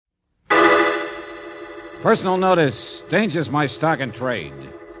Personal notice. Danger's my stock and trade.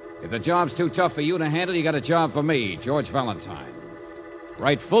 If the job's too tough for you to handle, you got a job for me, George Valentine.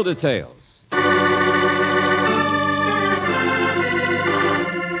 Write full details.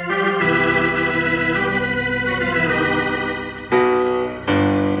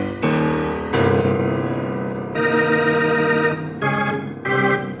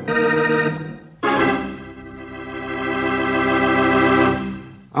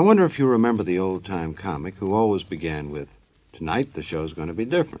 I wonder if you remember the old-time comic who always began with, "Tonight the show's going to be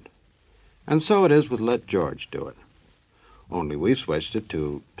different." And so it is with Let George Do It. Only we've switched it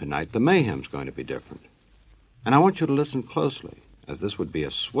to, "Tonight the Mayhem's going to be different." And I want you to listen closely, as this would be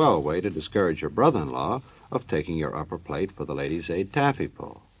a swell way to discourage your brother-in-law of taking your upper plate for the Ladies' Aid taffy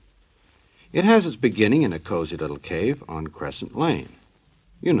pull. It has its beginning in a cozy little cave on Crescent Lane.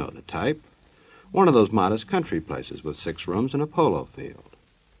 You know the type. One of those modest country places with 6 rooms and a polo field.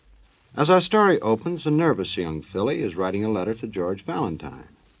 As our story opens, a nervous young filly is writing a letter to George Valentine.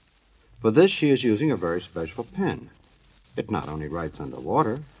 For this, she is using a very special pen. It not only writes under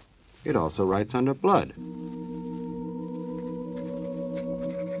water, it also writes under blood.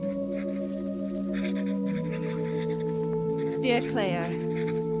 Dear Claire,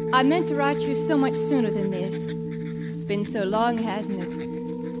 I meant to write you so much sooner than this. It's been so long, hasn't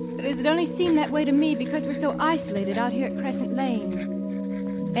it? But it only seemed that way to me because we're so isolated out here at Crescent Lane.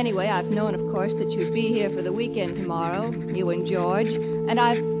 Anyway, I've known, of course, that you'd be here for the weekend tomorrow, you and George, and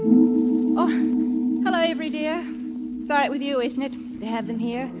I've... Oh, hello, Avery, dear. It's all right with you, isn't it, to have them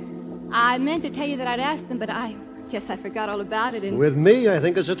here? I meant to tell you that I'd asked them, but I guess I forgot all about it and... With me, I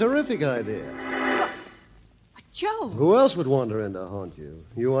think it's a terrific idea. What, Joe? Who else would wander in to haunt you?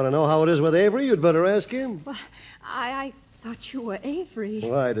 You want to know how it is with Avery? You'd better ask him. Well, I thought you were Avery.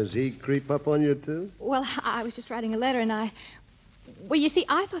 Why, does he creep up on you, too? Well, I was just writing a letter, and Well, you see,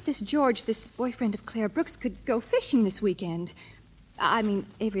 I thought this George, this boyfriend of Claire Brooks, could go fishing this weekend. I mean,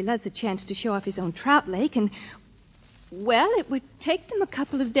 Avery loves a chance to show off his own trout lake, and, well, it would take them a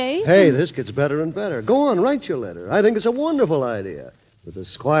couple of days. Hey, this gets better and better. Go on, write your letter. I think it's a wonderful idea. With the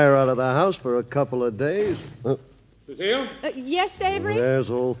squire out of the house for a couple of days. Cecile? Yes, Avery? There's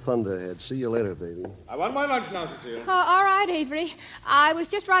old Thunderhead. See you later, baby. I want my lunch now, Cecile. All right, Avery. I was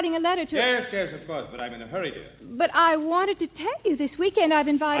just writing a letter to... Yes, of course, but I'm in a hurry, dear. But I wanted to tell you this weekend I've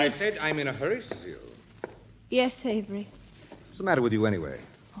invited... I said I'm in a hurry, Cecile. Yes, Avery. What's the matter with you, anyway?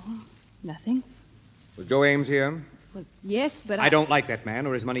 Oh, nothing. Was Joe Ames here? Well, yes, but I don't like that man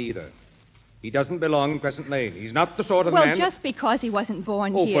or his money either. He doesn't belong in Crescent Lane. He's not the sort of man... man... Well, just because he wasn't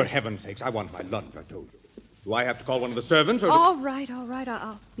born here... Oh, for heaven's sakes, I want my lunch, I told you. Do I have to call one of the servants, or... All right.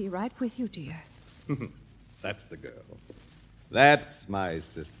 I'll be right with you, dear. That's the girl. That's my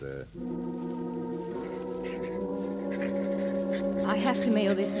sister. I have to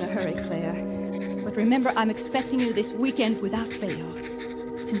mail this in a hurry, Claire. But remember, I'm expecting you this weekend without fail.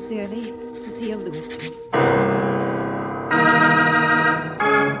 Sincerely, Cecile Lewiston.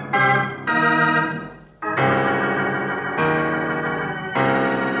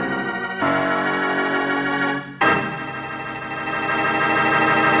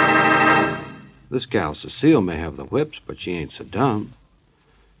 This gal Cecile may have the whips, but she ain't so dumb.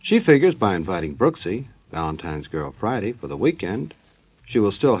 She figures by inviting Brooksy, Valentine's girl Friday, for the weekend, she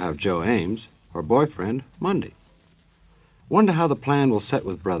will still have Joe Ames, her boyfriend, Monday. Wonder how the plan will set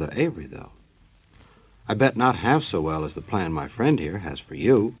with Brother Avery, though. I bet not half so well as the plan my friend here has for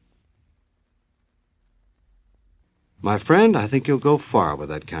you. My friend, I think you'll go far with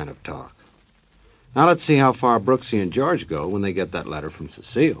that kind of talk. Now let's see how far Brooksy and George go when they get that letter from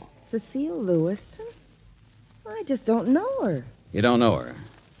Cecile. Cecile Lewiston? I just don't know her. You don't know her.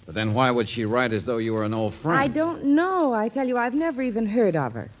 But then why would she write as though you were an old friend? I don't know. I tell you, I've never even heard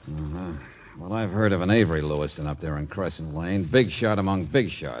of her. Uh-huh. Well, I've heard of an Avery Lewiston up there in Crescent Lane. Big shot among big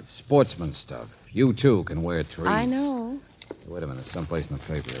shots. Sportsman stuff. You, too, can wear trees. I know. Wait a minute. Someplace in the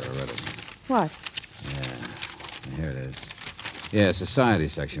paper here. I read it. What? Yeah. Here it is. Yeah, society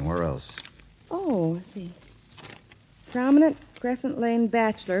section. Where else? Oh, let's see. Prominent Crescent Lane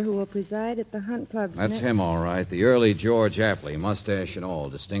bachelor who will preside at the Hunt Club. That's him, all right. The early George Apley, mustache and all,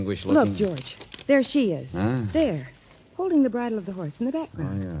 distinguished looking. Look, George, there she is. Huh? There, holding the bridle of the horse in the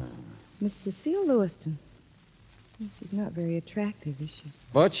background. Oh, yeah. Miss Cecile Lewiston. She's not very attractive, is she?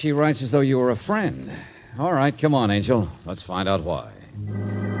 But she writes as though you were a friend. All right, come on, Angel. Let's find out why.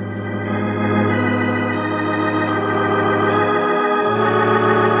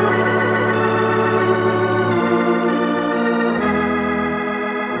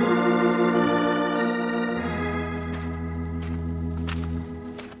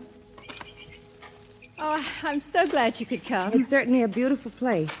 Oh, I'm so glad you could come. It's certainly a beautiful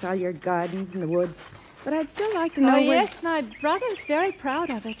place, all your gardens and the woods. But I'd still like to know yes, my brother's very proud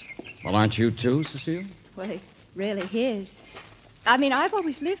of it. Well, aren't you too, Cecile? Well, it's really his. I mean, I've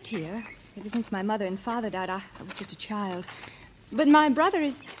always lived here. Ever since my mother and father died, I was just a child. But my brother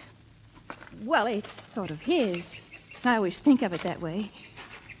is... Well, it's sort of his. I always think of it that way.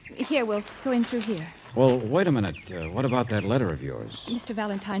 Here, we'll go in through here. Well, wait a minute. What about that letter of yours? Mr.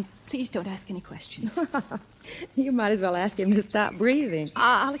 Valentine, please don't ask any questions. You might as well ask him to stop breathing.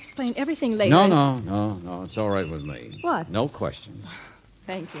 I'll explain everything later. No. It's all right with me. What? No questions.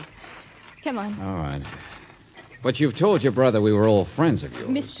 Thank you. Come on. All right. But you've told your brother we were all friends of yours.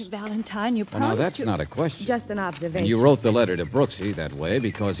 Mr. Valentine, you Well, promised now, that's to... not a question. Just an observation. And you wrote the letter to Brooksy that way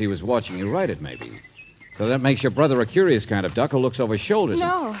because he was watching you write it, maybe. So that makes your brother a curious kind of duck who looks over his shoulders.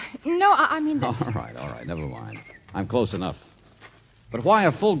 No, I mean... All right, never mind. I'm close enough. But why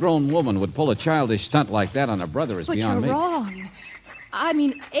a full-grown woman would pull a childish stunt like that on her brother is But beyond me. you're wrong. I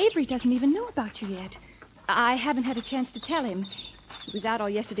mean, Avery doesn't even know about you yet. I haven't had a chance to tell him. He was out all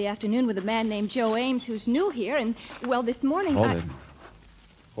yesterday afternoon with a man named Joe Ames who's new here, and, well, this morning Hold it.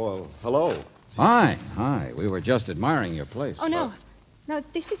 Well, hello. Hi. We were just admiring your place. Oh, no. No,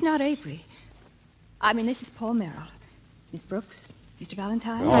 this is not Avery. I mean, this is Paul Merrill. Miss Brooks, Mr.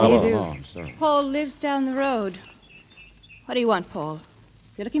 Valentine. How do you hello. do? Oh, I'm sorry. Paul lives down the road. What do you want, Paul?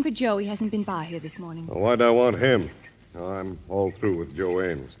 If you're looking for Joe, he hasn't been by here this morning. Well, why'd I want him? I'm all through with Joe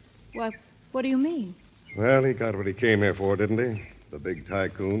Ames. What do you mean? Well, he got what he came here for, didn't he? The big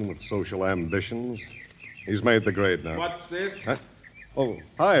tycoon with social ambitions. He's made the grade now. What's this? Huh? Oh,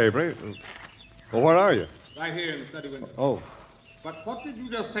 hi, Avery. Well, where are you? Right here in the study window. Oh, But what did you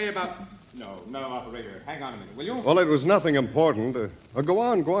just say about... No, operator. Hang on a minute, will you? well, it was nothing important. Go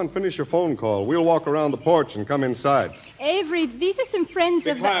on, finish your phone call. We'll walk around the porch and come inside. Avery, these are some friends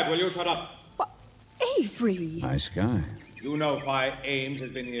Be of quiet, will you? Shut up. What? Avery! Nice guy. You know why Ames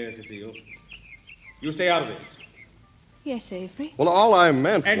has been here, Cecile. You stay out of this. Yes, Avery. Well, all I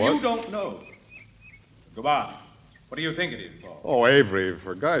meant And was... you don't know. Go on. What do you think it is, Paul? Oh, Avery,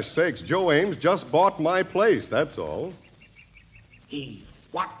 for gosh sakes, Joe Ames just bought my place, that's all. He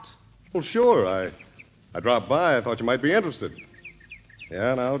what? Well, sure, I dropped by. I thought you might be interested.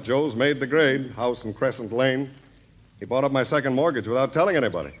 Yeah, now, Joe's made the grade, house in Crescent Lane. He bought up my second mortgage without telling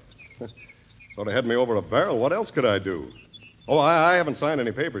anybody. Sort of had me over a barrel. What else could I do? Oh, I haven't signed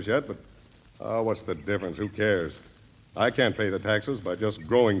any papers yet, but what's the difference? Who cares? I can't pay the taxes by just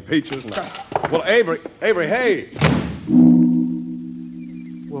growing peaches. Well, Avery, hey!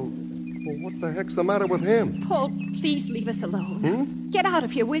 Well, what the heck's the matter with him? Paul, please leave us alone. Get out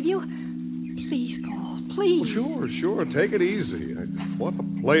of here, will you? Please, Paul, please. Well, sure. Take it easy. What a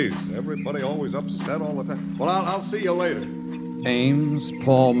place. Everybody always upset all the time. Well, I'll see you later. Ames,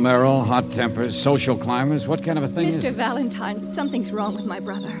 Paul Merrill, hot tempers, social climbers. What kind of a thing is Mr. this? Valentine, something's wrong with my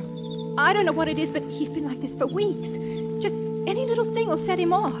brother. I don't know what it is, but he's been like this for weeks. Just any little thing will set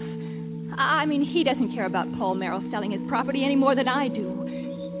him off. I mean, he doesn't care about Paul Merrill selling his property any more than I do.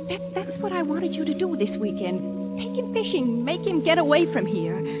 That's what I wanted you to do this weekend. Take him fishing, make him get away from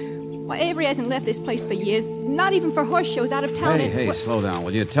here. Why, Avery hasn't left this place for years, not even for horse shows out of town. Hey, slow down,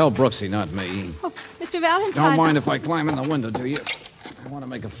 will you? Tell Brooksy, not me. Oh, Mr. Valentine. Don't mind if I climb in the window, do you? I want to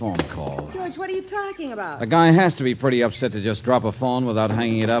make a phone call. George, what are you talking about? A guy has to be pretty upset to just drop a phone without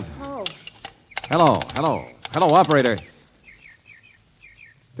hanging it up. Oh. Hello, operator.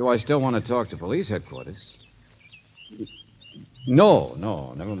 Do I still want to talk to police headquarters?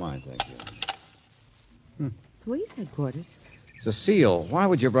 No, never mind, thank you. Police headquarters? Cecile, why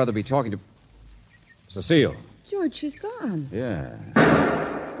would your brother be talking to... Cecile. George, she's gone. Yeah.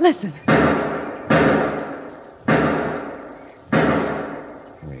 Listen.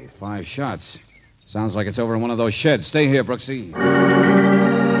 Wait, 5 shots. Sounds like it's over in one of those sheds. Stay here, Brooksy.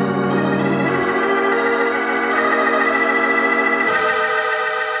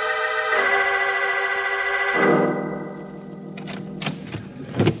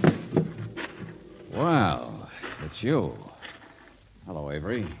 Well, it's you. Hello,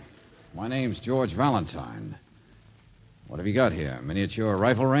 Avery. My name's George Valentine. What have you got here? Miniature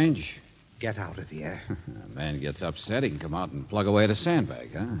rifle range? Get out of here. A man gets upset, he can come out and plug away at a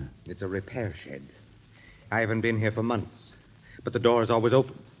sandbag, huh? It's a repair shed. I haven't been here for months, but the door is always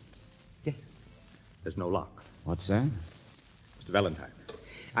open. Yes, there's no lock. What's that? Mr. Valentine,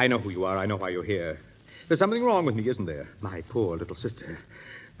 I know who you are. I know why you're here. There's something wrong with me, isn't there? My poor little sister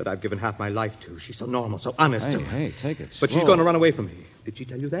that I've given half my life to. She's so normal, so honest. Hey, take it But she's slow. going to run away from me. Did she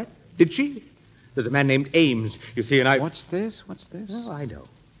tell you that? Did she? There's a man named Ames, you see, and I... What's this? Oh, I know.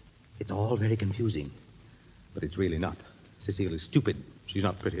 It's all very confusing. But it's really not. Cecile is stupid. She's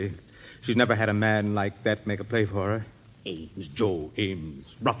not pretty. She's never had a man like that make a play for her. Ames, Joe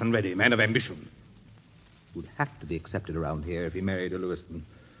Ames. Rough and ready, man of ambition. who'd have to be accepted around here if he married a Lewiston.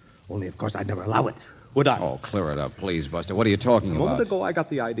 Only, of course, I'd never allow it, would I? Oh, clear it up, please, Buster. What are you talking A about? moment ago, I got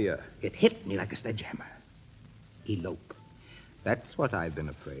the idea. It hit me like a sledgehammer. Elope. That's what I've been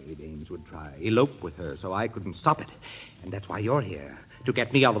afraid Ames would try. Elope with her, so I couldn't stop it. And that's why you're here, to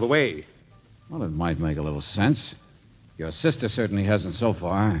get me out of the way. Well, it might make a little sense. Your sister certainly hasn't so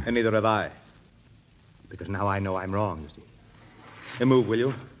far. And neither have I. Because now I know I'm wrong, you see. Now move, will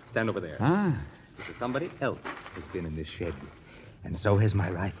you? Stand over there. Ah. Because somebody else has been in this shed. And so has my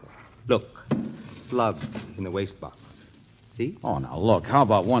rifle. Look, slug in the waste box. See? Oh, now, look, how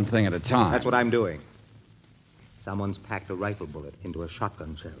about one thing at a time? That's what I'm doing. Someone's packed a rifle bullet into a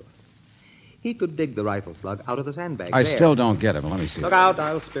shotgun shell. He could dig the rifle slug out of the sandbag. I there. still don't get it. Let me see. Look out,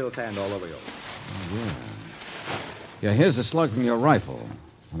 I'll spill sand all over you. Oh, yeah. Yeah, here's a slug from your rifle.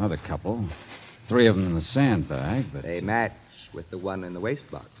 Another couple. 3 of them in the sandbag, but... They match with the one in the waste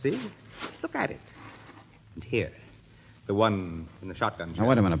box, see? Look at it. And here, the one in the shotgun shell. Now,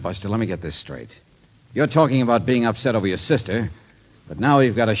 wait a minute, Buster. Let me get this straight. You're talking about being upset over your sister, but now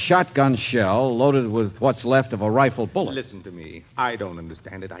you've got a shotgun shell loaded with what's left of a rifle bullet. Listen to me. I don't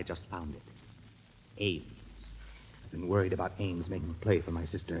understand it. I just found it. Ames. I've been worried about Ames making play for my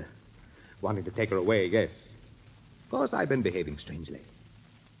sister. Wanting to take her away, yes. Of course, I've been behaving strangely.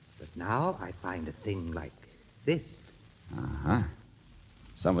 But now I find a thing like this. Uh-huh.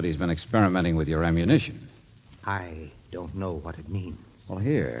 Somebody's been experimenting with your ammunition. I don't know what it means. Well,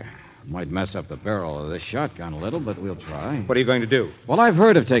 here. Might mess up the barrel of this shotgun a little, but we'll try. What are you going to do? Well, I've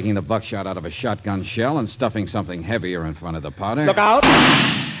heard of taking the buckshot out of a shotgun shell and stuffing something heavier in front of the powder. Look out!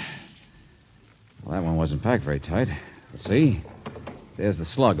 Well, that one wasn't packed very tight. Let's see. There's the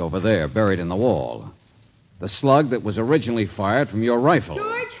slug over there, buried in the wall. The slug that was originally fired from your rifle.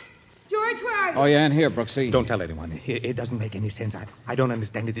 George, where are you? Oh, yeah, and here, Brooksy. Don't tell anyone. It doesn't make any sense. I don't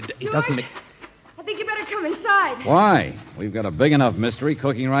understand it. It doesn't make... I think you better come inside. Why? We've got a big enough mystery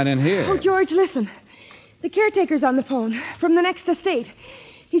cooking right in here. Oh, George, listen. The caretaker's on the phone from the next estate.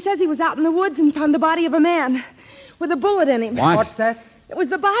 He says he was out in the woods and found the body of a man with a bullet in him. What? What's that? It was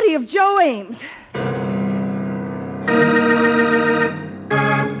the body of Joe Ames.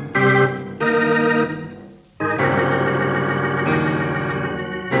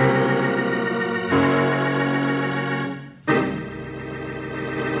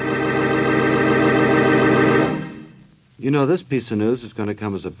 You know, this piece of news is going to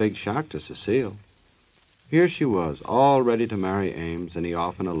come as a big shock to Cecile. Here she was, all ready to marry Ames, and he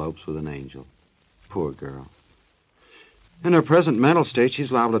often elopes with an angel. Poor girl. In her present mental state,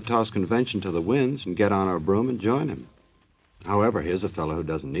 she's liable to toss convention to the winds and get on her broom and join him. However, here's a fellow who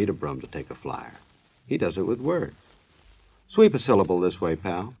doesn't need a broom to take a flyer. He does it with words. Sweep a syllable this way,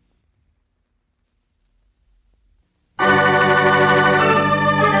 pal.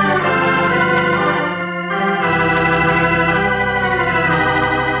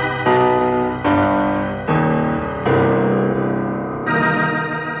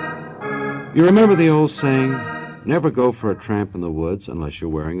 You remember the old saying, never go for a tramp in the woods unless you're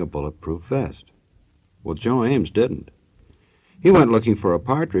wearing a bulletproof vest. Well, Joe Ames didn't. He went looking for a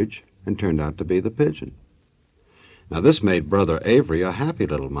partridge and turned out to be the pigeon. Now, this made Brother Avery a happy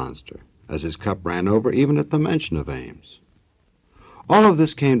little monster, as his cup ran over even at the mention of Ames. All of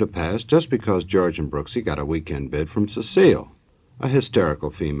this came to pass just because George and Brooksy got a weekend bid from Cecile, a hysterical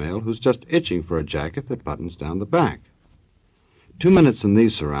female who's just itching for a jacket that buttons down the back. 2 minutes in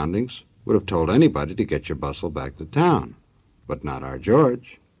these surroundings would have told anybody to get your bustle back to town. But not our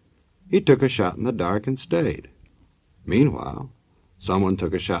George. He took a shot in the dark and stayed. Meanwhile, someone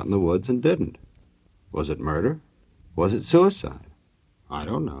took a shot in the woods and didn't. Was it murder? Was it suicide? I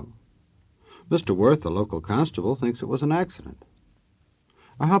don't know. Mr. Worth, the local constable, thinks it was an accident.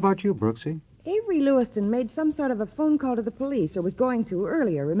 How about you, Brooksy? Avery Lewiston made some sort of a phone call to the police, or was going to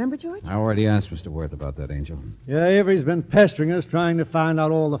earlier. Remember, George? I already asked Mr. Worth about that, Angel. Yeah, Avery's been pestering us, trying to find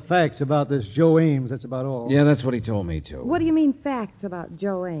out all the facts about this Joe Ames. That's about all. Yeah, that's what he told me, too. What do you mean, facts about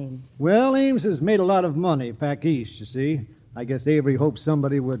Joe Ames? Well, Ames has made a lot of money back east, you see. I guess Avery hoped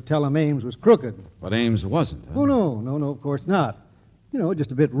somebody would tell him Ames was crooked. But Ames wasn't. Huh? Oh, no, of course not. You know,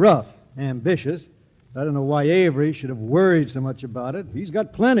 just a bit rough, ambitious. I don't know why Avery should have worried so much about it. He's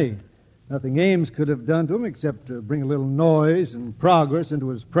got plenty. Nothing Ames could have done to him except to bring a little noise and progress into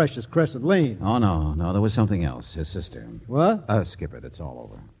his precious Crescent Lane. Oh, no, there was something else. His sister. What? Skip it. It's all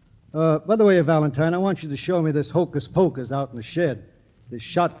over. By the way, Valentine, I want you to show me this hocus-pocus out in the shed. This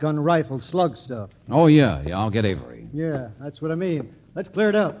shotgun rifle slug stuff. Oh, yeah, I'll get Avery. Yeah, that's what I mean. Let's clear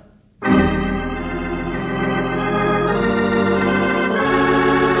it up.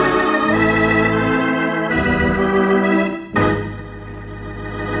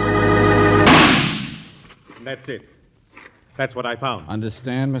 That's it. That's what I found.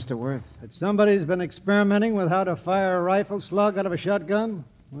 Understand, Mr. Worth? That somebody's been experimenting with how to fire a rifle slug out of a shotgun?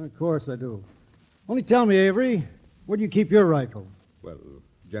 Well, of course I do. Only tell me, Avery, where do you keep your rifle? Well,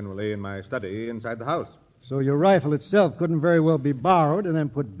 generally in my study inside the house. So your rifle itself couldn't very well be borrowed and then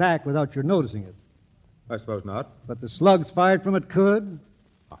put back without your noticing it. I suppose not. But the slugs fired from it could?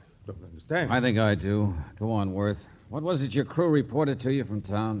 I don't understand. I think I do. Go on, Worth. What was it your crew reported to you from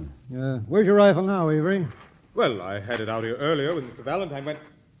town? Where's your rifle now, Avery? Well, I had it out here earlier when Mr. Valentine went...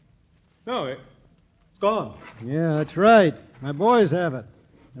 No, it's gone. Yeah, that's right. My boys have it.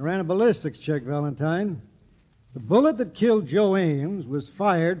 They ran a ballistics check, Valentine. The bullet that killed Joe Ames was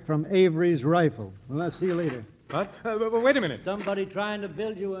fired from Avery's rifle. Well, I'll see you later. What? Wait a minute. Somebody trying to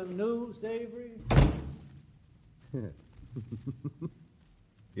build you a noose, Avery?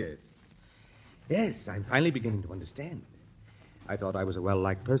 Yes. Yes, I'm finally beginning to understand. I thought I was a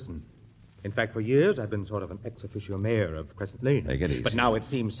well-liked person. In fact, for years, I've been sort of an ex-officio mayor of Crescent Lane. Take it easy. But now it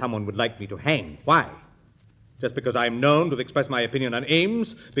seems someone would like me to hang. Why? Just because I'm known to express my opinion on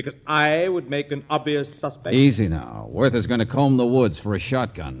Ames? Because I would make an obvious suspect? Easy now. Worth is going to comb the woods for a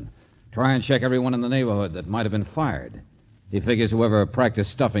shotgun. Try and check everyone in the neighborhood that might have been fired. He figures whoever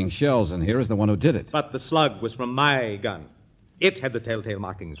practiced stuffing shells in here is the one who did it. But the slug was from my gun. It had the telltale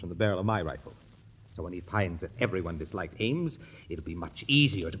markings from the barrel of my rifle. So when he finds that everyone disliked Ames, it'll be much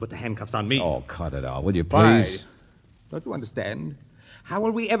easier to put the handcuffs on me. Oh, cut it out, will you please? Why? Don't you understand? How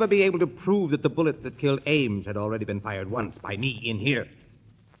will we ever be able to prove that the bullet that killed Ames had already been fired once by me in here?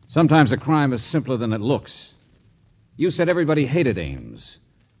 Sometimes a crime is simpler than it looks. You said everybody hated Ames.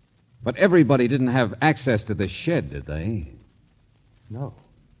 But everybody didn't have access to the shed, did they? No.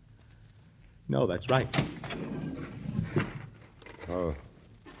 No, that's right.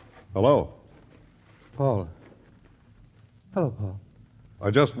 Hello. Paul. Hello, Paul. I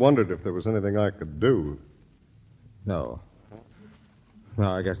just wondered if there was anything I could do. No.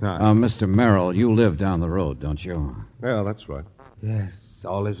 No, I guess not. Mr. Merrill, you live down the road, don't you? Yeah, that's right. Yes,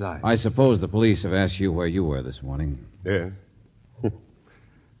 all is right. I suppose the police have asked you where you were this morning. Yeah.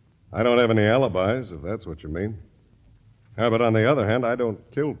 I don't have any alibis, if that's what you mean. Yeah, but on the other hand, I don't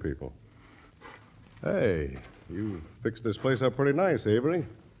kill people. Hey, you fixed this place up pretty nice, Avery.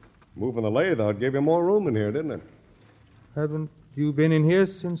 Moving the lathe out gave you more room in here, didn't it? Haven't you been in here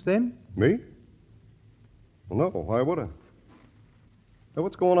since then? Me? Well, no, why would I? Now,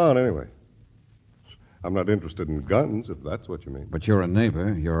 what's going on anyway? I'm not interested in guns, if that's what you mean. But you're a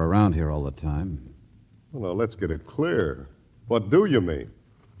neighbor. You're around here all the time. Well, now, let's get it clear. What do you mean?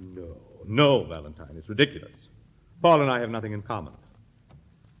 No, Valentine. It's ridiculous. Paul and I have nothing in common.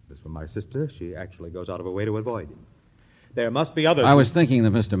 As for my sister, she actually goes out of her way to avoid him. There must be others. I was thinking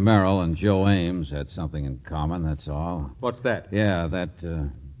that Mr. Merrill and Joe Ames had something in common, that's all. What's that? Yeah, that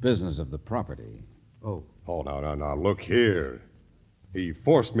business of the property. Oh. Oh, now, look here. He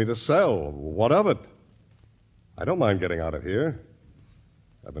forced me to sell. What of it? I don't mind getting out of here.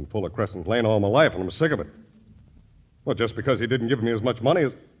 I've been full of Crescent Lane all my life, and I'm sick of it. Well, just because he didn't give me as much money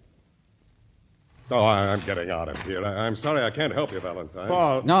as... Oh, I'm getting out of here. I'm sorry I can't help you, Valentine.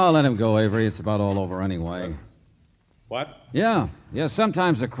 Paul. No, let him go, Avery. It's about all over anyway. What? Yeah,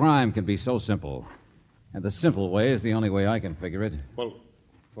 sometimes a crime can be so simple. And the simple way is the only way I can figure it. Well,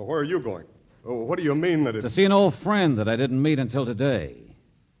 where are you going? Oh, what do you mean that To see an old friend that I didn't meet until today.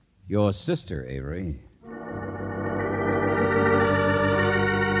 Your sister, Avery.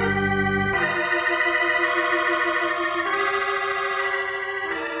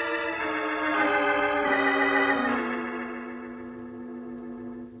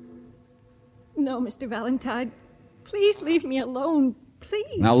 No, Mr. Valentine. Please leave me alone.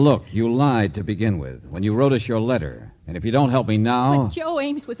 Please. Now, look, you lied to begin with when you wrote us your letter. And if you don't help me now... But Joe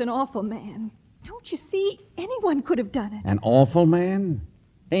Ames was an awful man. Don't you see? Anyone could have done it. An awful man?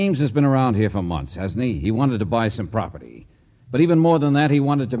 Ames has been around here for months, hasn't he? He wanted to buy some property. But even more than that, he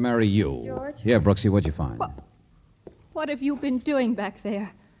wanted to marry you. George? Here, Brooksy, what'd you find? What have you been doing back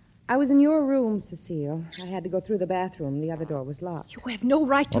there? I was in your room, Cecile. I had to go through the bathroom. The other door was locked. You have no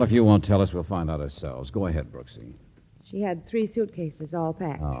right to... Well, if you won't tell us, we'll find out ourselves. Go ahead, Brooksy. She had 3 suitcases, all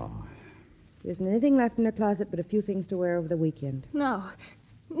packed. Oh. There isn't anything left in her closet but a few things to wear over the weekend. No.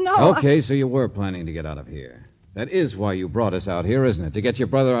 No. Okay, so you were planning to get out of here. That is why you brought us out here, isn't it? To get your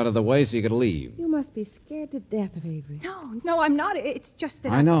brother out of the way so you could leave. You must be scared to death of Avery. No, I'm not. It's just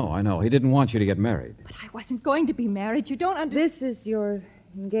that I know. He didn't want you to get married. But I wasn't going to be married. You don't understand. This is your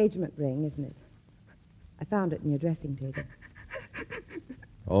engagement ring, isn't it? I found it in your dressing table.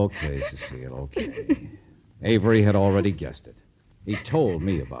 Okay, Cecile, okay. Avery had already guessed it. He told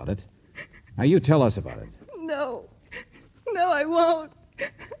me about it. Now, you tell us about it. No, I won't.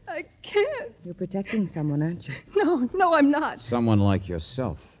 I can't. You're protecting someone, aren't you? No, I'm not. Someone like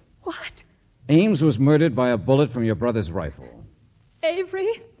yourself. What? Ames was murdered by a bullet from your brother's rifle.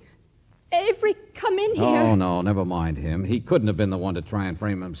 Avery? Avery, come in here. Oh, no, never mind him. He couldn't have been the one to try and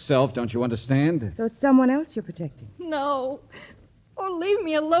frame himself, don't you understand? So it's someone else you're protecting. No. Oh, leave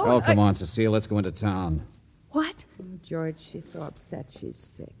me alone. Oh, come on, Cecile. Let's go into town. What? Oh, George, she's so upset she's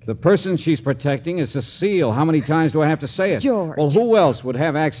sick. The person she's protecting is Cecile. How many times do I have to say it? George. Well, who else would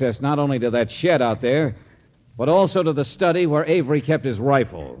have access not only to that shed out there, but also to the study where Avery kept his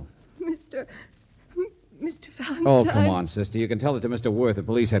rifle? Mr. Valentine. Oh, come on, sister. You can tell it to Mr. Worth at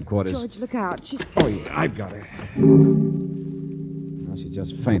police headquarters. George, look out. She's... Oh, yeah, I've got her. Well, she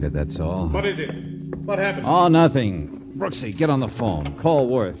just fainted, that's all. What is it? What happened? Oh, nothing. Brooksy, get on the phone. Call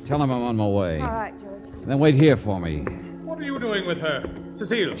Worth. Tell him I'm on my way. All right, George. Then wait here for me. What are you doing with her?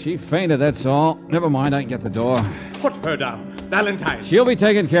 Cecile. She fainted, that's all. Never mind, I can get the door. Put her down. Valentine. She'll be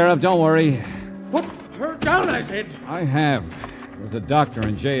taken care of, don't worry. Put her down, I said. I have. There's a doctor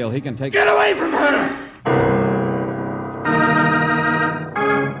in jail. He can take... Get away from her!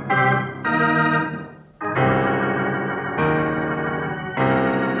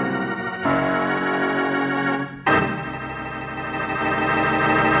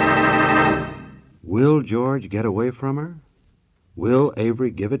 Will George get away from her? Will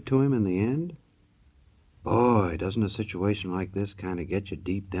Avery give it to him in the end? Boy, doesn't a situation like this kind of get you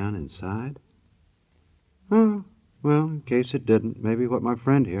deep down inside? Oh, well, in case it didn't, maybe what my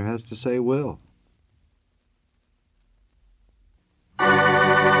friend here has to say will.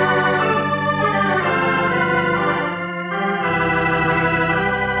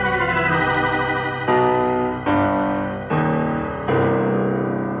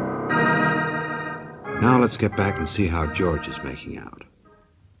 Now let's get back and see how George is making out.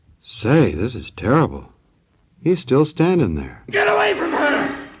 Say, this is terrible. He's still standing there. Get away from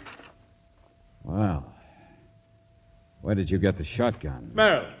her! Well, where did you get the shotgun?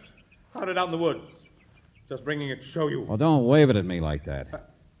 Merrill's. Found it out in the woods. Just bringing it to show you. Well, don't wave it at me like that.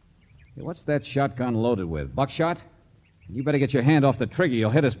 Hey, what's that shotgun loaded with? Buckshot? You better get your hand off the trigger. You'll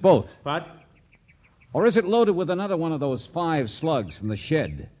hit us both. What? Or is it loaded with another one of those 5 slugs from the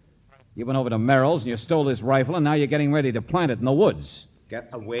shed? You went over to Merrill's and you stole his rifle, and now you're getting ready to plant it in the woods. Get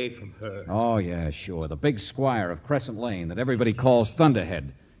away from her. Oh, yeah, sure. The big squire of Crescent Lane that everybody calls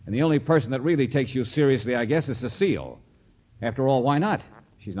Thunderhead. And the only person that really takes you seriously, I guess, is Cecile. After all, why not?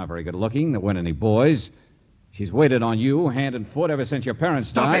 She's not very good looking. There weren't any boys. She's waited on you hand and foot ever since your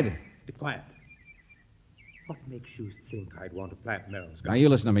parents died. Stop it. Be quiet. What makes you think I'd want to plant Merrill's gun? Now, you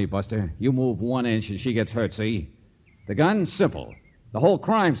listen to me, Buster. You move 1 inch and she gets hurt, see? The gun, simple. The whole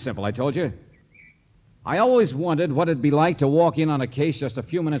crime's simple, I told you. I always wondered what it'd be like to walk in on a case just a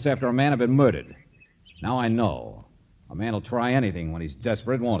few minutes after a man had been murdered. Now I know. A man will try anything when he's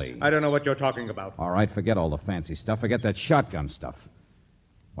desperate, won't he? I don't know what you're talking about. All right, forget all the fancy stuff. Forget that shotgun stuff.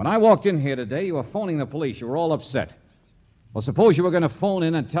 When I walked in here today, you were phoning the police. You were all upset. Well, suppose you were going to phone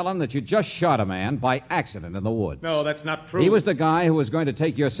in and tell them that you just shot a man by accident in the woods. No, that's not true. He was the guy who was going to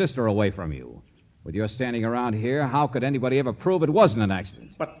take your sister away from you. With your standing around here, how could anybody ever prove it wasn't an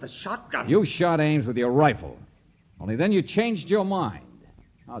accident? But the shotgun... You shot Ames with your rifle. Only then you changed your mind.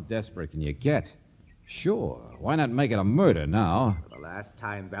 How desperate can you get? Sure, why not make it a murder now? For the last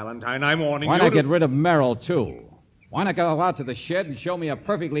time, Valentine, I'm warning Why you not get rid of Merrill, too? Why not go out to the shed and show me a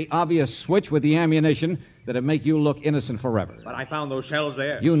perfectly obvious switch with the ammunition that'd make you look innocent forever? But I found those shells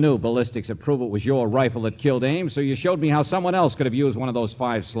there. You knew ballistics would prove it was your rifle that killed Ames, so you showed me how someone else could have used one of those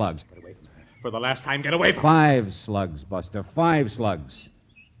 5 slugs. Get away from her. For the last time, get away from her. 5 slugs, Buster, 5 slugs.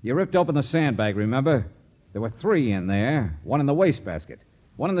 You ripped open the sandbag, remember? There were 3 in there, 1 in the wastebasket,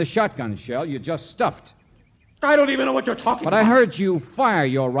 1 in the shotgun shell you just stuffed. I don't even know what you're talking But about. I heard you fire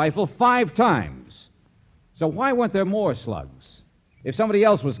your rifle 5 times. So why weren't there more slugs? If somebody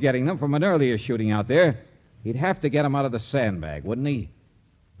else was getting them from an earlier shooting out there, he'd have to get them out of the sandbag, wouldn't he?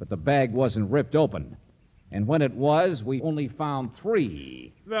 But the bag wasn't ripped open. And when it was, we only found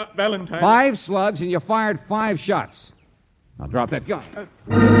 3. Valentine... 5 slugs, and you fired 5 shots. Now drop that gun.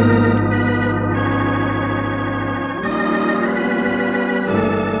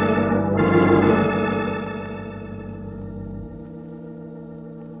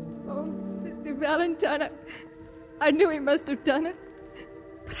 Valentine, I knew he must have done it.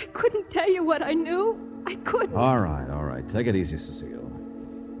 But I couldn't tell you what I knew. I couldn't. All right. Take it easy, Cecile.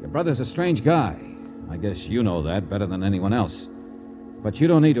 Your brother's a strange guy. I guess you know that better than anyone else. But you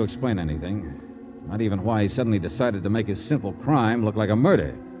don't need to explain anything. Not even why he suddenly decided to make his simple crime look like a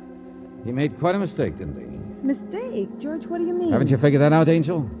murder. He made quite a mistake, didn't he? Mistake? George, what do you mean? Haven't you figured that out,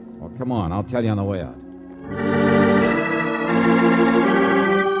 Angel? Well, come on. I'll tell you on the way out.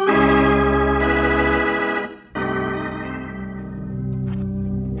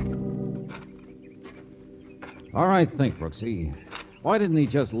 All right, think, Brooksy. Why didn't he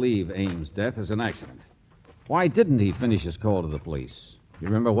just leave Ames' death as an accident? Why didn't he finish his call to the police? You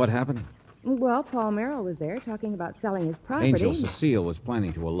remember what happened? Well, Paul Merrill was there talking about selling his property. Angel Cecile was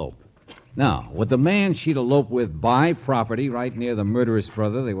planning to elope. Now, would the man she'd elope with buy property right near the murderous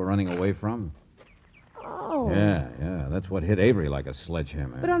brother they were running away from? Oh. Yeah, that's what hit Avery like a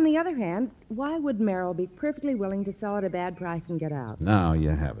sledgehammer. But on the other hand, why would Merrill be perfectly willing to sell at a bad price and get out? Now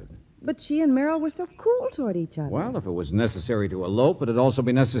you have it. But she and Merrill were so cool toward each other. Well, if it was necessary to elope, it'd also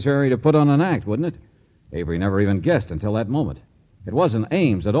be necessary to put on an act, wouldn't it? Avery never even guessed until that moment. It wasn't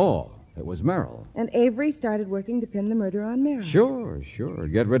Ames at all. It was Merrill. And Avery started working to pin the murder on Merrill. Sure.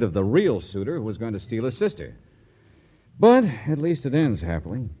 Get rid of the real suitor who was going to steal his sister. But at least it ends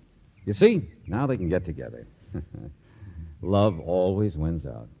happily. You see, now they can get together. Love always wins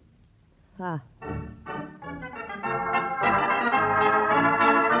out. Ah.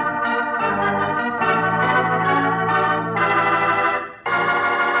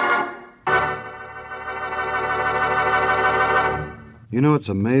 You know, it's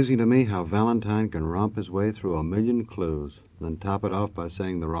amazing to me how Valentine can romp his way through a million clues, then top it off by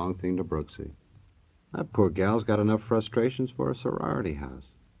saying the wrong thing to Brooksy. That poor gal's got enough frustrations for a sorority house.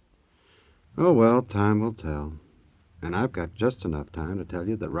 Oh, well, time will tell. And I've got just enough time to tell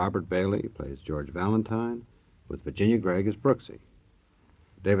you that Robert Bailey plays George Valentine with Virginia Gregg as Brooksy.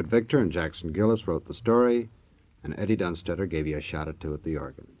 David Victor and Jackson Gillis wrote the story, and Eddie Dunstetter gave you a shot or two at the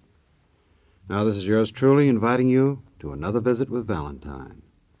organ. Now, this is yours truly inviting you to another visit with Valentine,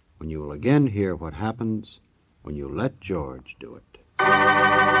 when you will again hear what happens when you let George do it.